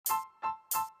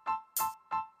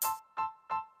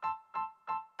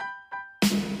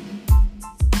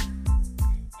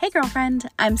Hey girlfriend,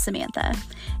 I'm Samantha.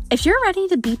 If you're ready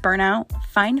to beat burnout,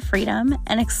 find freedom,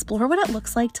 and explore what it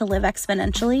looks like to live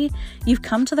exponentially, you've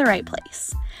come to the right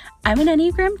place. I'm an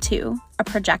Enneagram 2, a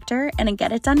projector, and a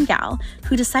get-it-done gal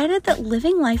who decided that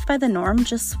living life by the norm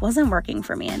just wasn't working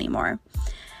for me anymore.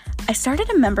 I started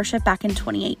a membership back in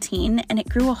 2018, and it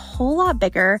grew a whole lot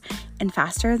bigger and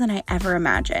faster than I ever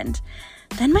imagined.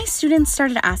 Then my students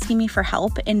started asking me for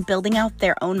help in building out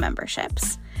their own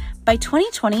memberships. By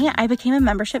 2020, I became a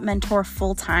membership mentor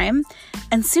full-time,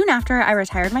 and soon after, I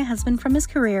retired my husband from his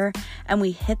career, and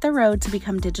we hit the road to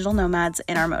become digital nomads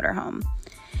in our motorhome.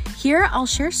 Here, I'll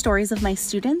share stories of my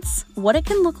students, what it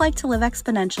can look like to live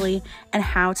exponentially, and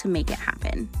how to make it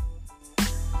happen.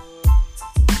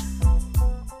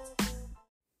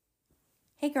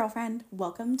 Hey girlfriend,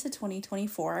 welcome to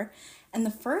 2024 and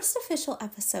the first official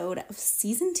episode of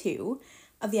season 2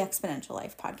 of the Exponential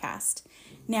Life podcast.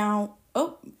 Now,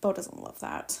 Bo doesn't love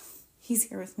that. He's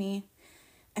here with me.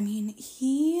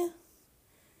 He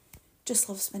just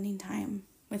loves spending time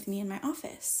with me in my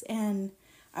office, and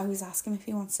I always ask him if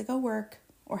he wants to go work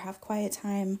or have quiet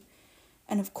time,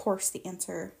 and of course the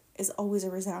answer is always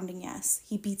a resounding yes.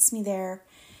 He beats me there,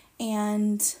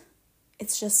 and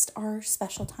it's just our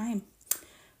special time.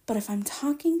 But if I'm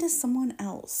talking to someone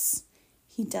else,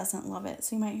 he doesn't love it.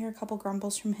 So you might hear a couple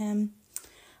grumbles from him.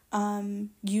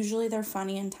 Usually they're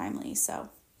funny and timely. So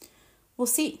we'll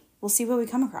see. We'll see what we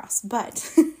come across.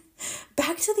 But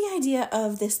back to the idea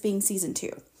of this being season 2.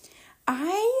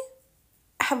 I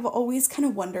have always kind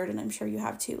of wondered, and I'm sure you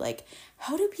have too,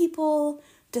 how do people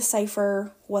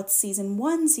decipher what's season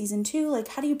 1, season 2?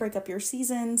 How do you break up your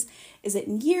seasons? Is it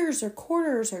in years or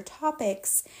quarters or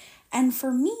topics? And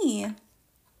for me,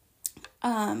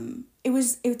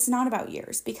 it's not about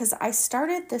years, because I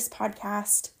started this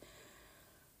podcast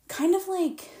kind of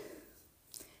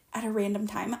at a random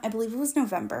time. I believe it was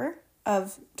November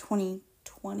of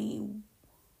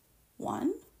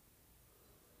 2021,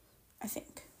 I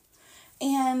think.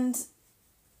 And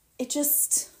it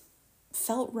just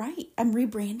felt right. I'm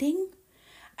rebranding.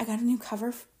 I got a new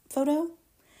cover photo.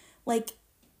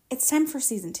 It's time for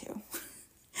season 2.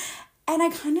 And I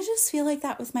kind of just feel like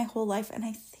that with my whole life, and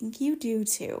I think you do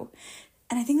too.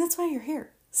 And I think that's why you're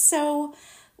here. So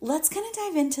let's kind of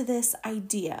dive into this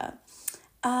idea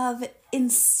of,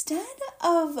 instead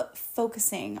of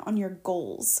focusing on your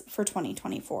goals for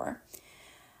 2024,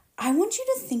 I want you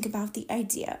to think about the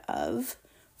idea of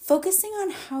focusing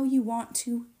on how you want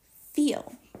to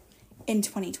feel in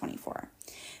 2024.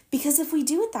 Because if we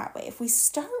do it that way, if we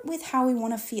start with how we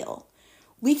want to feel,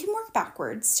 we can work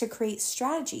backwards to create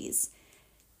strategies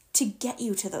to get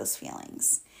you to those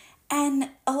feelings.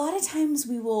 And a lot of times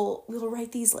we will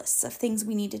write these lists of things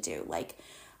we need to do. I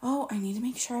need to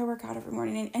make sure I work out every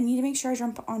morning. I need to make sure I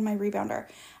jump on my rebounder.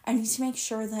 I need to make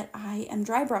sure that I am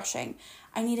dry brushing.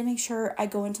 I need to make sure I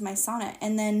go into my sauna,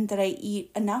 and then that I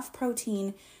eat enough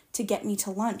protein to get me to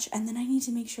lunch. And then I need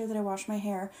to make sure that I wash my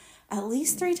hair at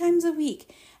least 3 times a week.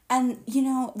 And,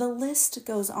 the list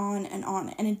goes on,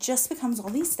 and it just becomes all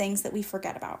these things that we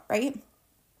forget about, right?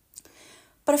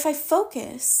 But if I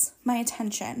focus my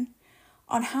attention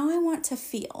on how I want to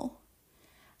feel,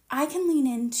 I can lean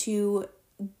into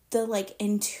the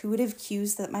intuitive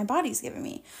cues that my body's giving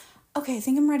me. Okay, I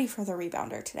think I'm ready for the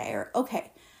rebounder today. Or, okay,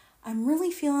 I'm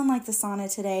really feeling like the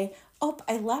sauna today. Oh,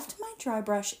 I left my dry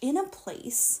brush in a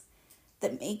place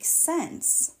that makes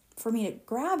sense for me to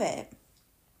grab it.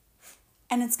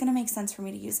 And it's going to make sense for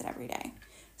me to use it every day.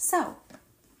 So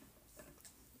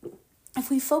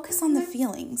if we focus on the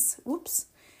feelings,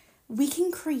 we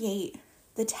can create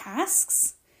the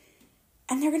tasks,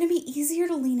 and they're going to be easier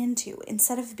to lean into.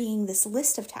 Instead of being this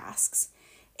list of tasks,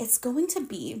 it's going to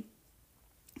be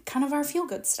kind of our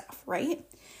feel-good stuff, right?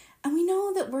 And we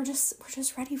know that we're just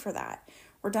ready for that.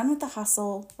 We're done with the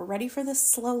hustle. We're ready for the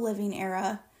slow living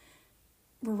era.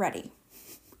 We're ready.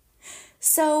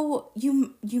 So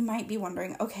you might be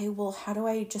wondering, okay, well, how do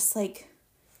I just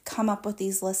come up with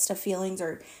these lists of feelings,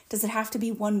 or does it have to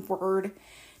be one word?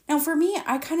 Now for me,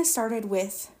 I kind of started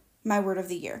with my word of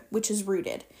the year, which is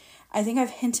rooted. I think I've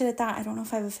hinted at that. I don't know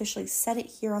if I've officially said it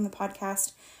here on the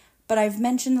podcast, but I've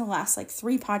mentioned in the last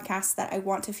 3 podcasts that I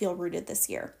want to feel rooted this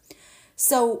year.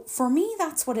 So for me,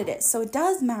 that's what it is. So it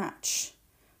does match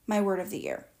my word of the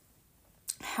year.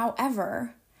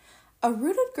 However, a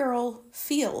rooted girl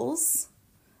feels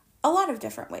a lot of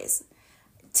different ways.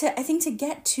 I think to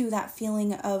get to that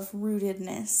feeling of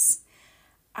rootedness,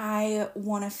 I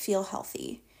want to feel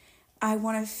healthy. I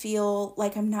want to feel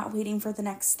like I'm not waiting for the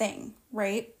next thing,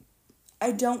 right?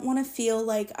 I don't want to feel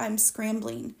like I'm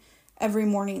scrambling every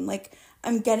morning.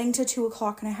 I'm getting to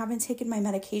 2:00 and I haven't taken my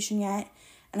medication yet,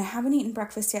 and I haven't eaten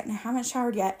breakfast yet and I haven't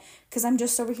showered yet because I'm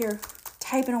just over here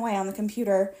typing away on the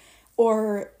computer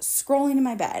or scrolling in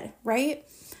my bed, right?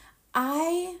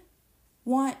 I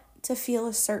want to feel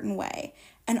a certain way,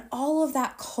 and all of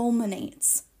that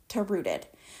culminates to rooted.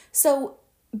 So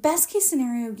best case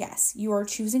scenario, yes, you are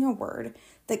choosing a word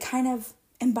that kind of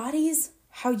embodies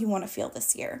how you want to feel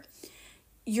this year.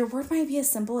 Your word might be as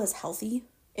simple as healthy.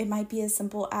 It might be as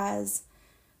simple as,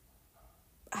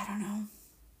 I don't know,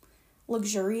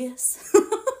 luxurious.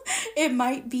 It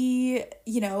might be,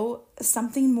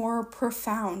 something more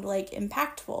profound, like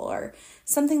impactful or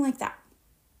something like that.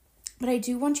 But I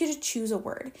do want you to choose a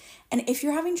word. And if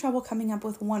you're having trouble coming up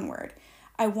with one word,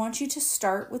 I want you to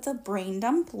start with a brain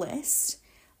dump list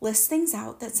things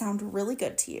out that sound really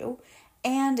good to you,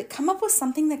 and come up with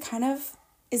something that kind of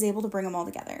is able to bring them all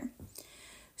together.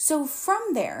 So from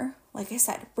there, like I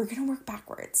said, we're going to work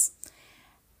backwards.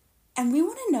 And we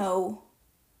want to know,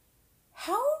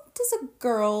 how does a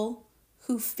girl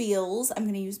who feels, I'm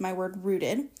going to use my word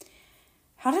rooted,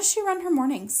 how does she run her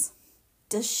mornings?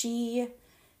 Does she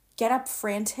get up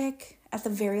frantic at the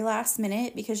very last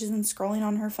minute because she's been scrolling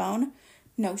on her phone?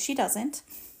 No, she doesn't.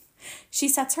 She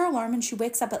sets her alarm and she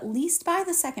wakes up at least by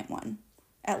the second one.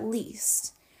 At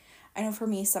least. I know for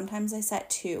me, sometimes I set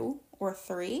 2 or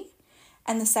 3.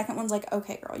 And the second one's like,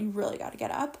 okay, girl, you really got to get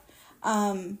up.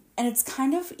 And it's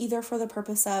kind of either for the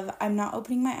purpose of, I'm not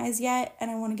opening my eyes yet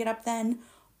and I want to get up then,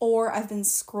 or I've been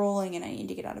scrolling and I need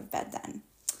to get out of bed then.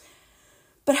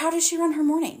 But how does she run her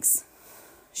mornings?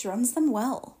 She runs them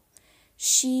well.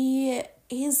 She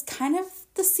is kind of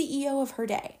the CEO of her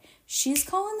day. She's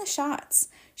calling the shots.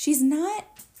 She's not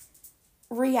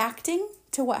reacting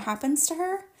to what happens to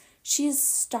her. She is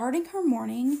starting her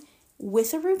morning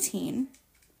with a routine,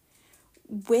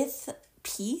 with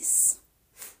peace,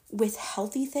 with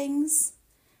healthy things,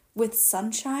 with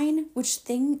sunshine, with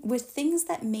things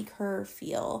that make her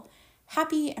feel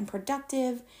happy and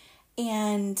productive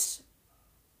and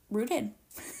rooted.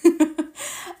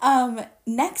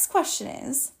 Next question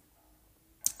is,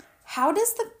 how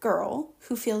does the girl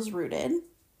who feels rooted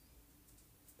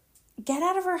get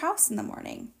out of her house in the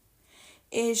morning?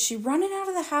 Is she running out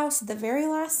of the house at the very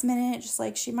last minute, just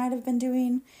like she might have been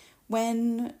doing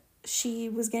when she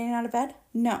was getting out of bed?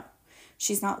 No,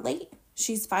 she's not late.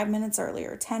 She's 5 minutes early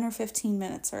or 10 or 15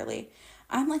 minutes early.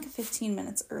 I'm like a 15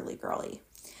 minutes early girly.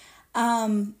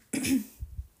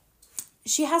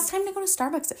 She has time to go to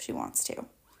Starbucks if she wants to.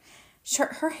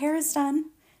 Her hair is done.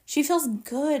 She feels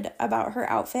good about her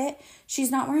outfit.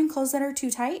 She's not wearing clothes that are too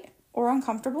tight or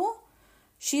uncomfortable.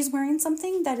 She's wearing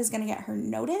something that is going to get her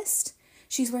noticed.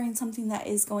 She's wearing something that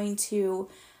is going to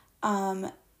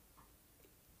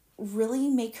really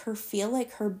make her feel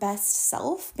like her best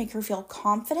self, make her feel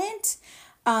confident.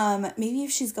 Maybe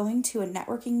if she's going to a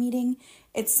networking meeting,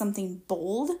 it's something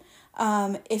bold.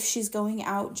 If she's going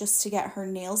out just to get her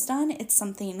nails done, it's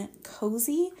something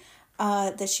cozy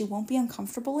that she won't be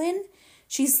uncomfortable in.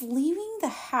 She's leaving the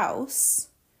house,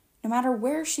 no matter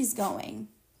where she's going,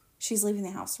 she's leaving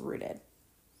the house rooted.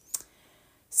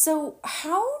 So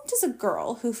how does a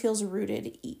girl who feels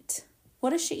rooted eat?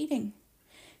 What is she eating?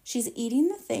 She's eating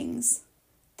the things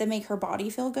that make her body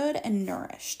feel good and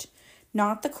nourished,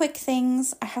 not the quick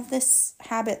things. I have this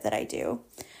habit that I do.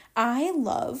 I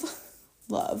love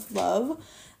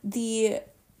the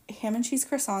ham and cheese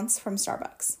croissants from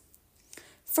Starbucks.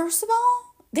 First of all,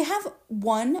 they have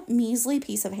one measly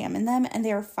piece of ham in them and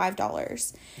they are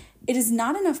 $5. It is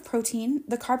not enough protein.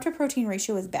 The carb to protein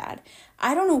ratio is bad.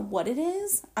 I don't know what it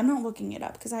is. I'm not looking it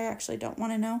up because I actually don't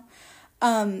want to know.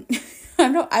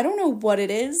 I don't know what it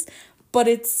is, but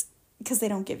it's because they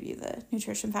don't give you the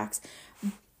nutrition facts.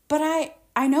 But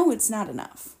I know it's not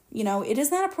enough. It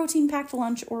is not a protein-packed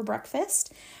lunch or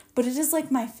breakfast, but it is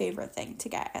like my favorite thing to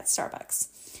get at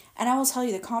Starbucks. And I will tell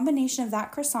you, the combination of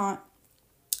that croissant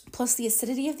plus the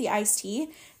acidity of the iced tea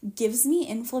gives me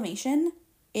inflammation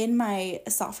in my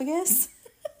esophagus.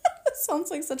 It sounds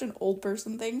like such an old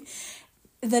person thing.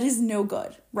 That is no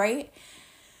good, right?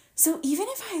 So even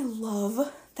if I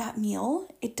love that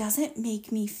meal, it doesn't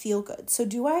make me feel good. So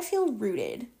do I feel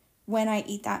rooted when I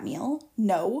eat that meal?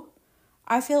 No.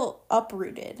 I feel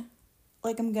uprooted.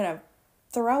 Like I'm going to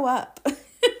throw up.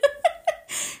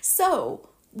 So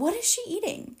what is she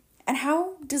eating? And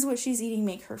how does what she's eating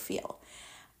make her feel?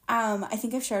 I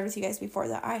think I've shared with you guys before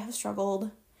that I have struggled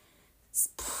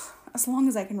as long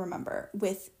as I can remember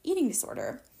with eating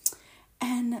disorder.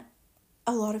 And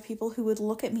a lot of people who would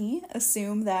look at me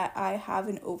assume that I have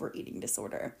an overeating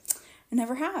disorder. I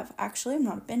never have. Actually, I'm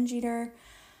not a binge eater.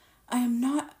 I am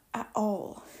not at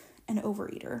all an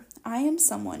overeater. I am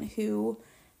someone who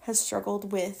has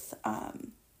struggled with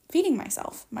feeding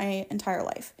myself my entire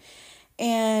life.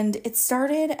 And it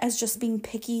started as just being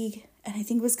picky, and I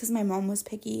think it was because my mom was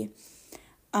picky.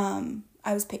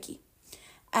 I was picky.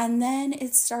 And then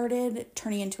it started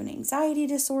turning into an anxiety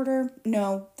disorder.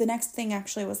 No, the next thing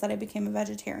actually was that I became a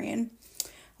vegetarian.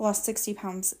 I lost 60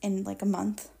 pounds in like a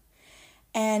month.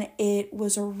 And it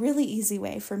was a really easy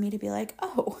way for me to be like,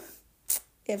 oh,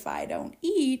 if I don't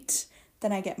eat,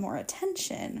 then I get more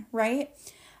attention, right?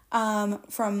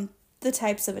 From the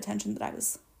types of attention that I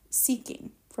was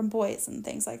seeking from boys and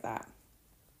things like that.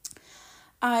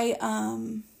 I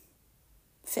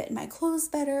fit in my clothes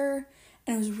better,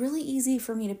 and it was really easy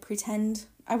for me to pretend.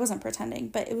 I wasn't pretending,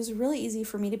 but it was really easy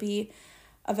for me to be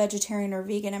a vegetarian or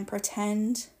vegan and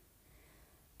pretend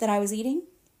that I was eating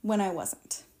when I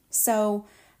wasn't. So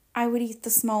I would eat the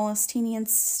smallest,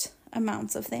 teeniest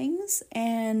amounts of things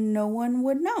and no one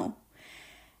would know.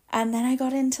 And then I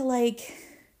got into like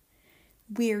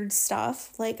weird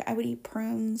stuff. Like I would eat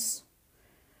prunes.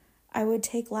 I would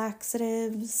take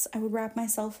laxatives. I would wrap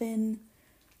myself in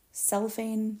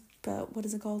cellophane, but what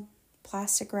is it called?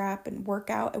 Plastic wrap, and work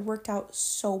out. I worked out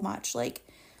so much, like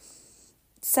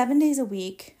 7 days a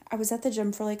week. I was at the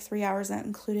gym for like 3 hours. That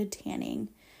included tanning.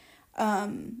 I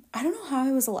don't know how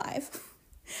I was alive,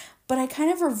 but I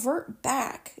kind of revert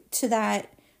back to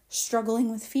that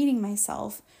struggling with feeding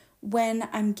myself when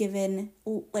I'm given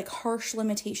like harsh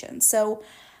limitations. So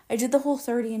I did the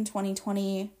Whole30 in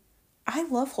 2020. I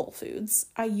love whole foods.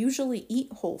 I usually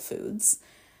eat whole foods.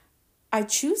 I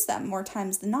choose them more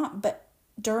times than not, but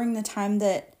during the time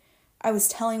that I was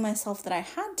telling myself that I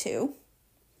had to,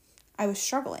 I was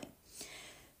struggling.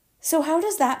 So how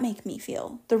does that make me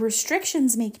feel? The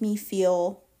restrictions make me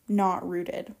feel not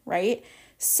rooted, right?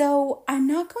 So I'm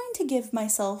not going to give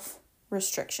myself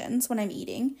restrictions when I'm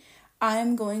eating.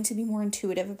 I'm going to be more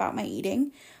intuitive about my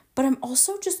eating, but I'm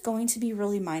also just going to be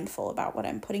really mindful about what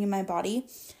I'm putting in my body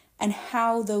and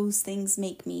how those things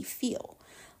make me feel.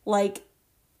 Like,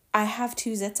 I have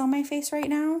 2 zits on my face right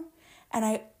now, and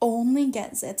I only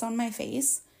get zits on my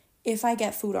face if I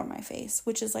get food on my face,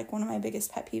 which is like one of my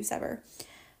biggest pet peeves ever.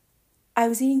 I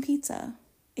was eating pizza.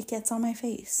 It gets on my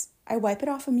face. I wipe it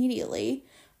off immediately,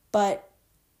 but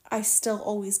I still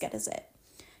always get a zit.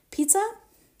 Pizza,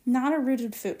 not a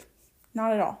rooted food.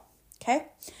 Not at all. Okay?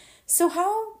 So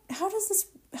how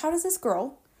does this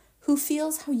girl who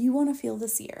feels how you want to feel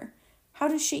this year, how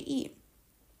does she eat?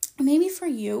 Maybe for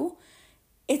you,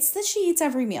 it's that she eats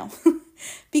every meal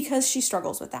because she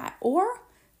struggles with that. Or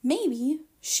maybe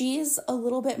she's a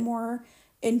little bit more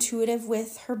intuitive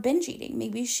with her binge eating.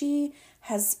 Maybe she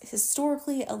has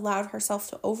historically allowed herself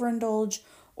to overindulge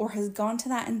or has gone to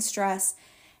that in stress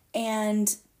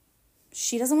and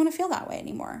she doesn't want to feel that way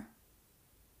anymore.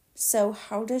 So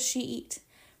how does she eat?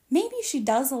 Maybe she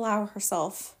does allow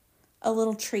herself a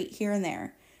little treat here and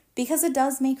there because it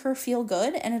does make her feel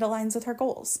good and it aligns with her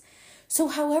goals. So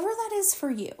however that is for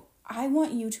you, I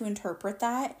want you to interpret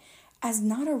that as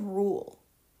not a rule,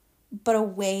 but a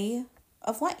way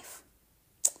of life.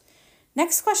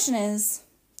 Next question is,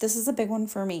 this is a big one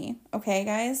for me, okay,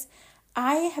 guys?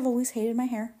 I have always hated my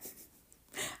hair.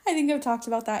 I think I've talked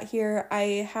about that here.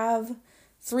 I have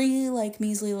 3 like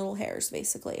measly little hairs,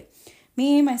 basically.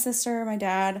 Me, my sister, my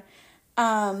dad.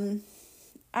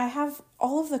 I have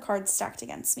all of the cards stacked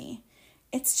against me.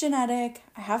 It's genetic.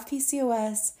 I have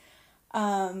PCOS.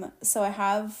 So I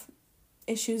have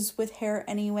issues with hair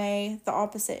anyway, the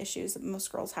opposite issues that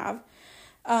most girls have.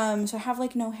 So I have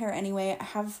like no hair anyway. I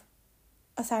have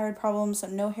a thyroid problem, so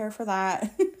no hair for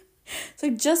that. So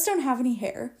I just don't have any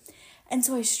hair. And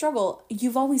so I struggle.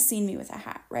 You've always seen me with a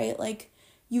hat, right? Like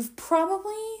you've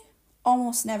probably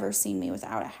almost never seen me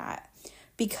without a hat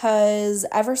because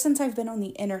ever since I've been on the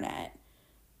internet,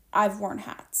 I've worn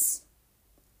hats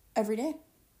every day,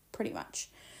 pretty much.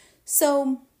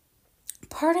 So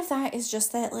part of that is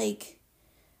just that like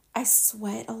I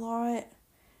sweat a lot.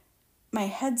 My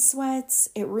head sweats.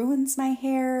 It ruins my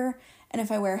hair. And if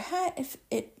I wear a hat,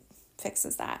 it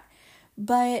fixes that.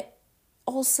 But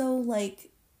also like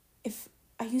if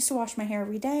I used to wash my hair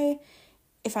every day,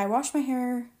 if I wash my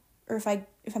hair or if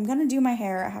I'm going to do my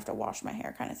hair, I have to wash my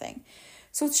hair kind of thing.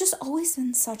 So it's just always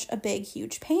been such a big,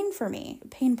 huge pain for me.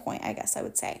 Pain point, I guess I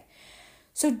would say.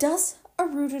 So does a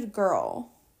rooted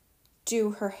girl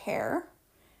do her hair?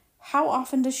 How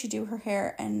often does she do her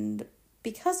hair? And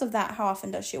because of that, how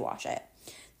often does she wash it?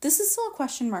 This is still a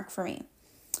question mark for me.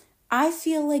 I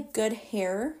feel like good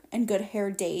hair and good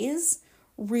hair days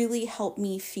really help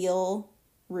me feel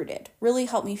rooted, really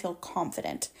help me feel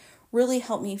confident, really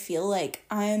help me feel like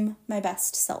I'm my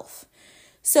best self.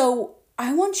 So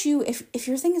I want you, if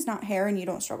your thing is not hair and you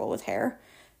don't struggle with hair,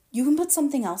 you can put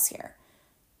something else here.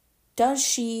 Does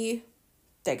she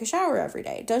take a shower every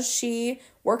day? Does she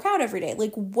work out every day?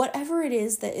 Like, whatever it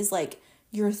is that is, like,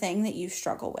 your thing that you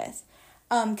struggle with.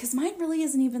 Because mine really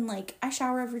isn't even, like, I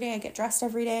shower every day, I get dressed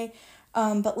every day.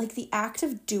 But, like, the act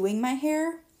of doing my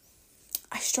hair,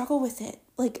 I struggle with it.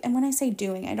 Like, and when I say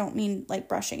doing, I don't mean, like,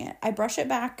 brushing it. I brush it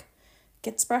back,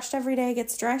 gets brushed every day,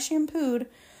 gets dry shampooed,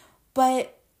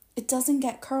 but it doesn't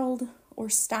get curled or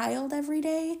styled every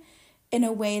day in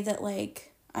a way that,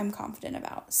 like, I'm confident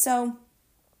about. So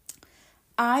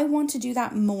I want to do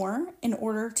that more in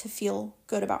order to feel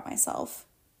good about myself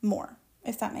more,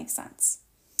 if that makes sense.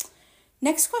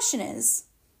 Next question is,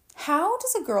 how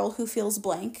does a girl who feels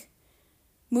blank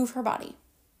move her body?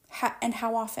 And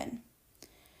how often?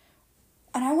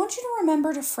 And I want you to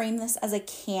remember to frame this as a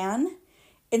can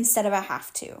instead of a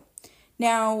have to.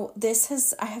 Now,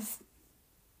 I have,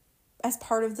 as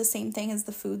part of the same thing as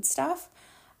the food stuff,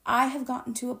 I have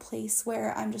gotten to a place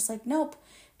where I'm just like, nope,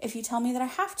 if you tell me that I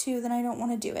have to, then I don't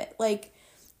want to do it. Like,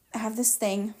 I have this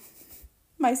thing.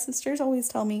 My sisters always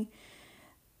tell me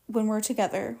when we're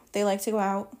together, they like to go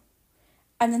out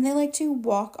and then they like to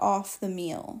walk off the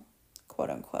meal, quote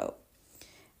unquote.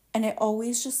 And it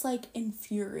always just, like,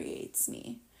 infuriates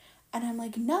me. And I'm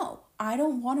like, no, I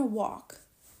don't want to walk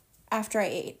after I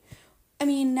ate. I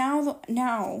mean, now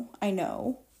I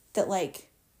know that, like,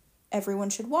 everyone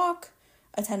should walk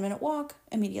a 10-minute walk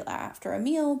immediately after a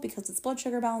meal because it's blood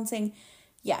sugar balancing.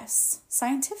 Yes,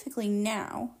 scientifically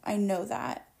now I know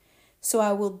that. So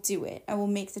I will do it. I will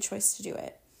make the choice to do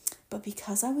it. But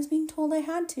because I was being told I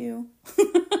had to,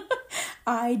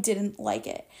 I didn't like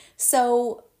it.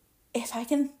 So if I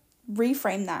can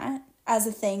reframe that as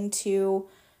a thing to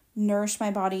nourish my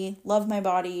body, love my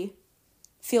body,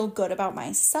 feel good about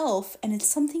myself, and it's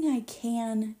something I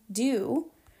can do,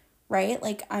 right?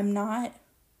 Like, I'm not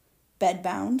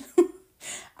bedbound.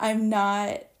 I'm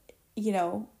not,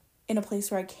 in a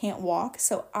place where I can't walk.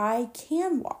 So I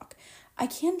can walk. I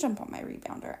can jump on my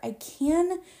rebounder. I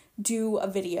can do a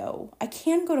video. I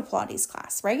can go to Pilates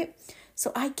class, right?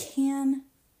 So I can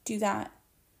do that.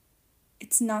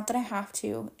 It's not that I have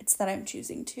to, it's that I'm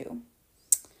choosing to.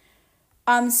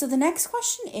 So the next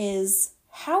question is,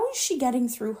 how is she getting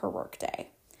through her workday?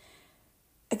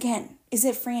 Again, is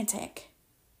it frantic?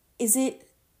 Is it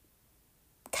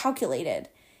calculated?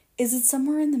 Is it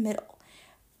somewhere in the middle?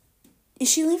 Is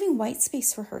she leaving white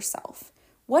space for herself?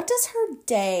 What does her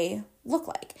day look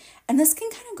like? And this can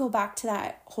kind of go back to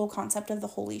that whole concept of the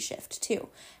holy shift too.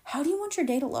 How do you want your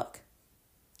day to look?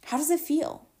 How does it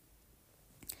feel?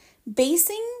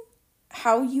 Basing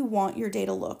how you want your day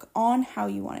to look on how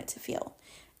you want it to feel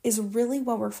is really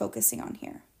what we're focusing on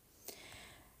here.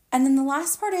 And then the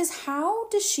last part is, how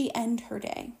does she end her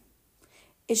day?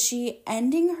 Is she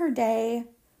ending her day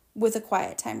with a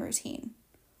quiet time routine,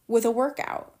 with a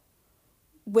workout,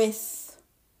 with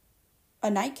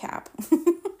a nightcap?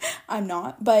 I'm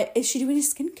not, but is she doing a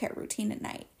skincare routine at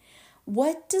night?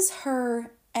 What does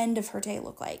her end of her day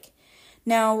look like?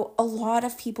 Now, a lot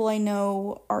of people I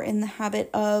know are in the habit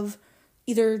of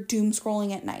either doom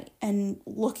scrolling at night and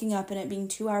looking up and it being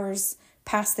 2 hours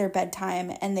past their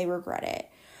bedtime and they regret it.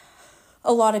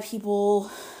 A lot of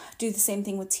people do the same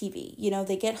thing with TV.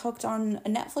 They get hooked on a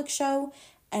Netflix show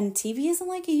and TV isn't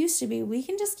like it used to be. We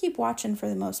can just keep watching for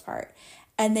the most part.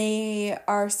 And they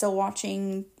are still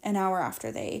watching an hour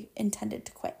after they intended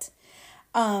to quit.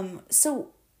 So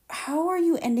how are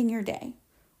you ending your day?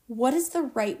 What is the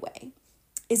right way?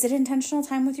 Is it intentional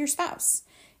time with your spouse?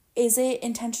 Is it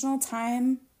intentional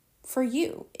time for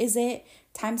you? Is it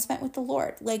time spent with the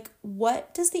Lord? Like,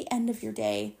 what does the end of your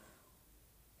day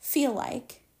feel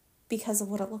like because of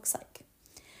what it looks like?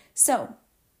 So,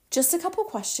 just a couple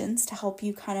questions to help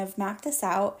you kind of map this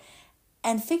out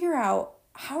and figure out,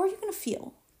 how are you going to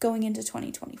feel going into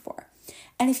 2024?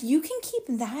 And if you can keep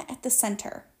that at the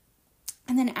center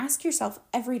and then ask yourself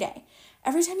every day,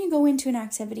 every time you go into an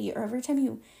activity or every time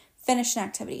you finish an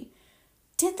activity,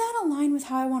 did that align with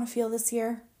how I want to feel this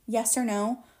year? Yes or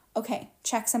no? Okay,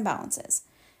 checks and balances.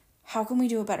 How can we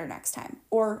do it better next time?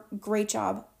 Or, great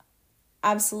job,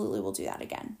 absolutely we'll do that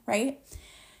again, right?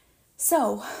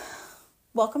 So,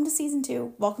 welcome to season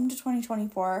 2. Welcome to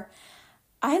 2024.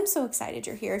 I am so excited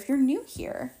you're here. If you're new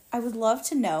here, I would love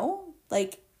to know,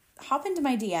 hop into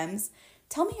my DMs.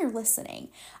 Tell me you're listening.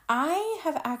 I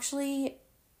have actually,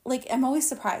 I'm always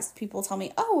surprised. People tell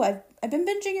me, oh, I've been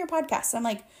binging your podcast. And I'm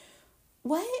like,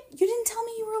 what? You didn't tell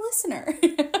me you were a listener.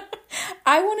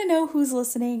 I want to know who's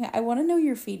listening. I want to know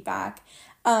your feedback.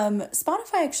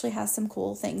 Spotify actually has some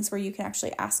cool things where you can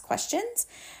actually ask questions.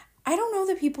 I don't know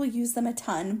that people use them a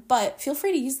ton, but feel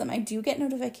free to use them. I do get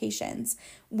notifications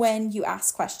when you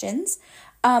ask questions.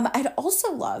 I'd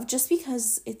also love, just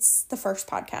because it's the first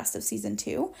podcast of season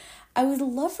 2, I would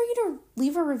love for you to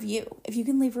leave a review. If you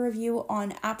can leave a review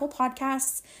on Apple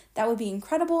Podcasts, that would be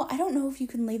incredible. I don't know if you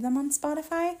can leave them on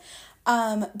Spotify,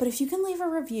 but if you can leave a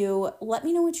review, let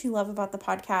me know what you love about the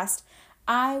podcast.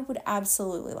 I would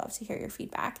absolutely love to hear your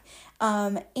feedback.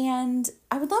 And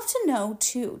I would love to know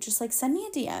too, just like send me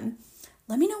a DM.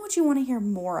 Let me know what you want to hear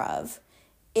more of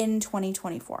in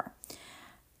 2024.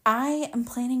 I am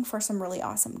planning for some really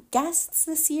awesome guests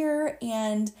this year,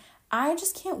 and I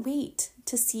just can't wait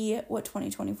to see what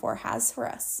 2024 has for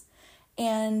us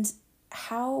and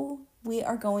how we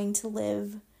are going to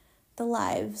live the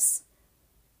lives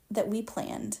that we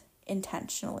planned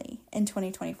intentionally in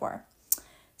 2024.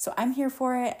 So I'm here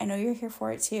for it. I know you're here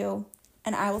for it too,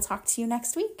 and I will talk to you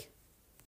next week.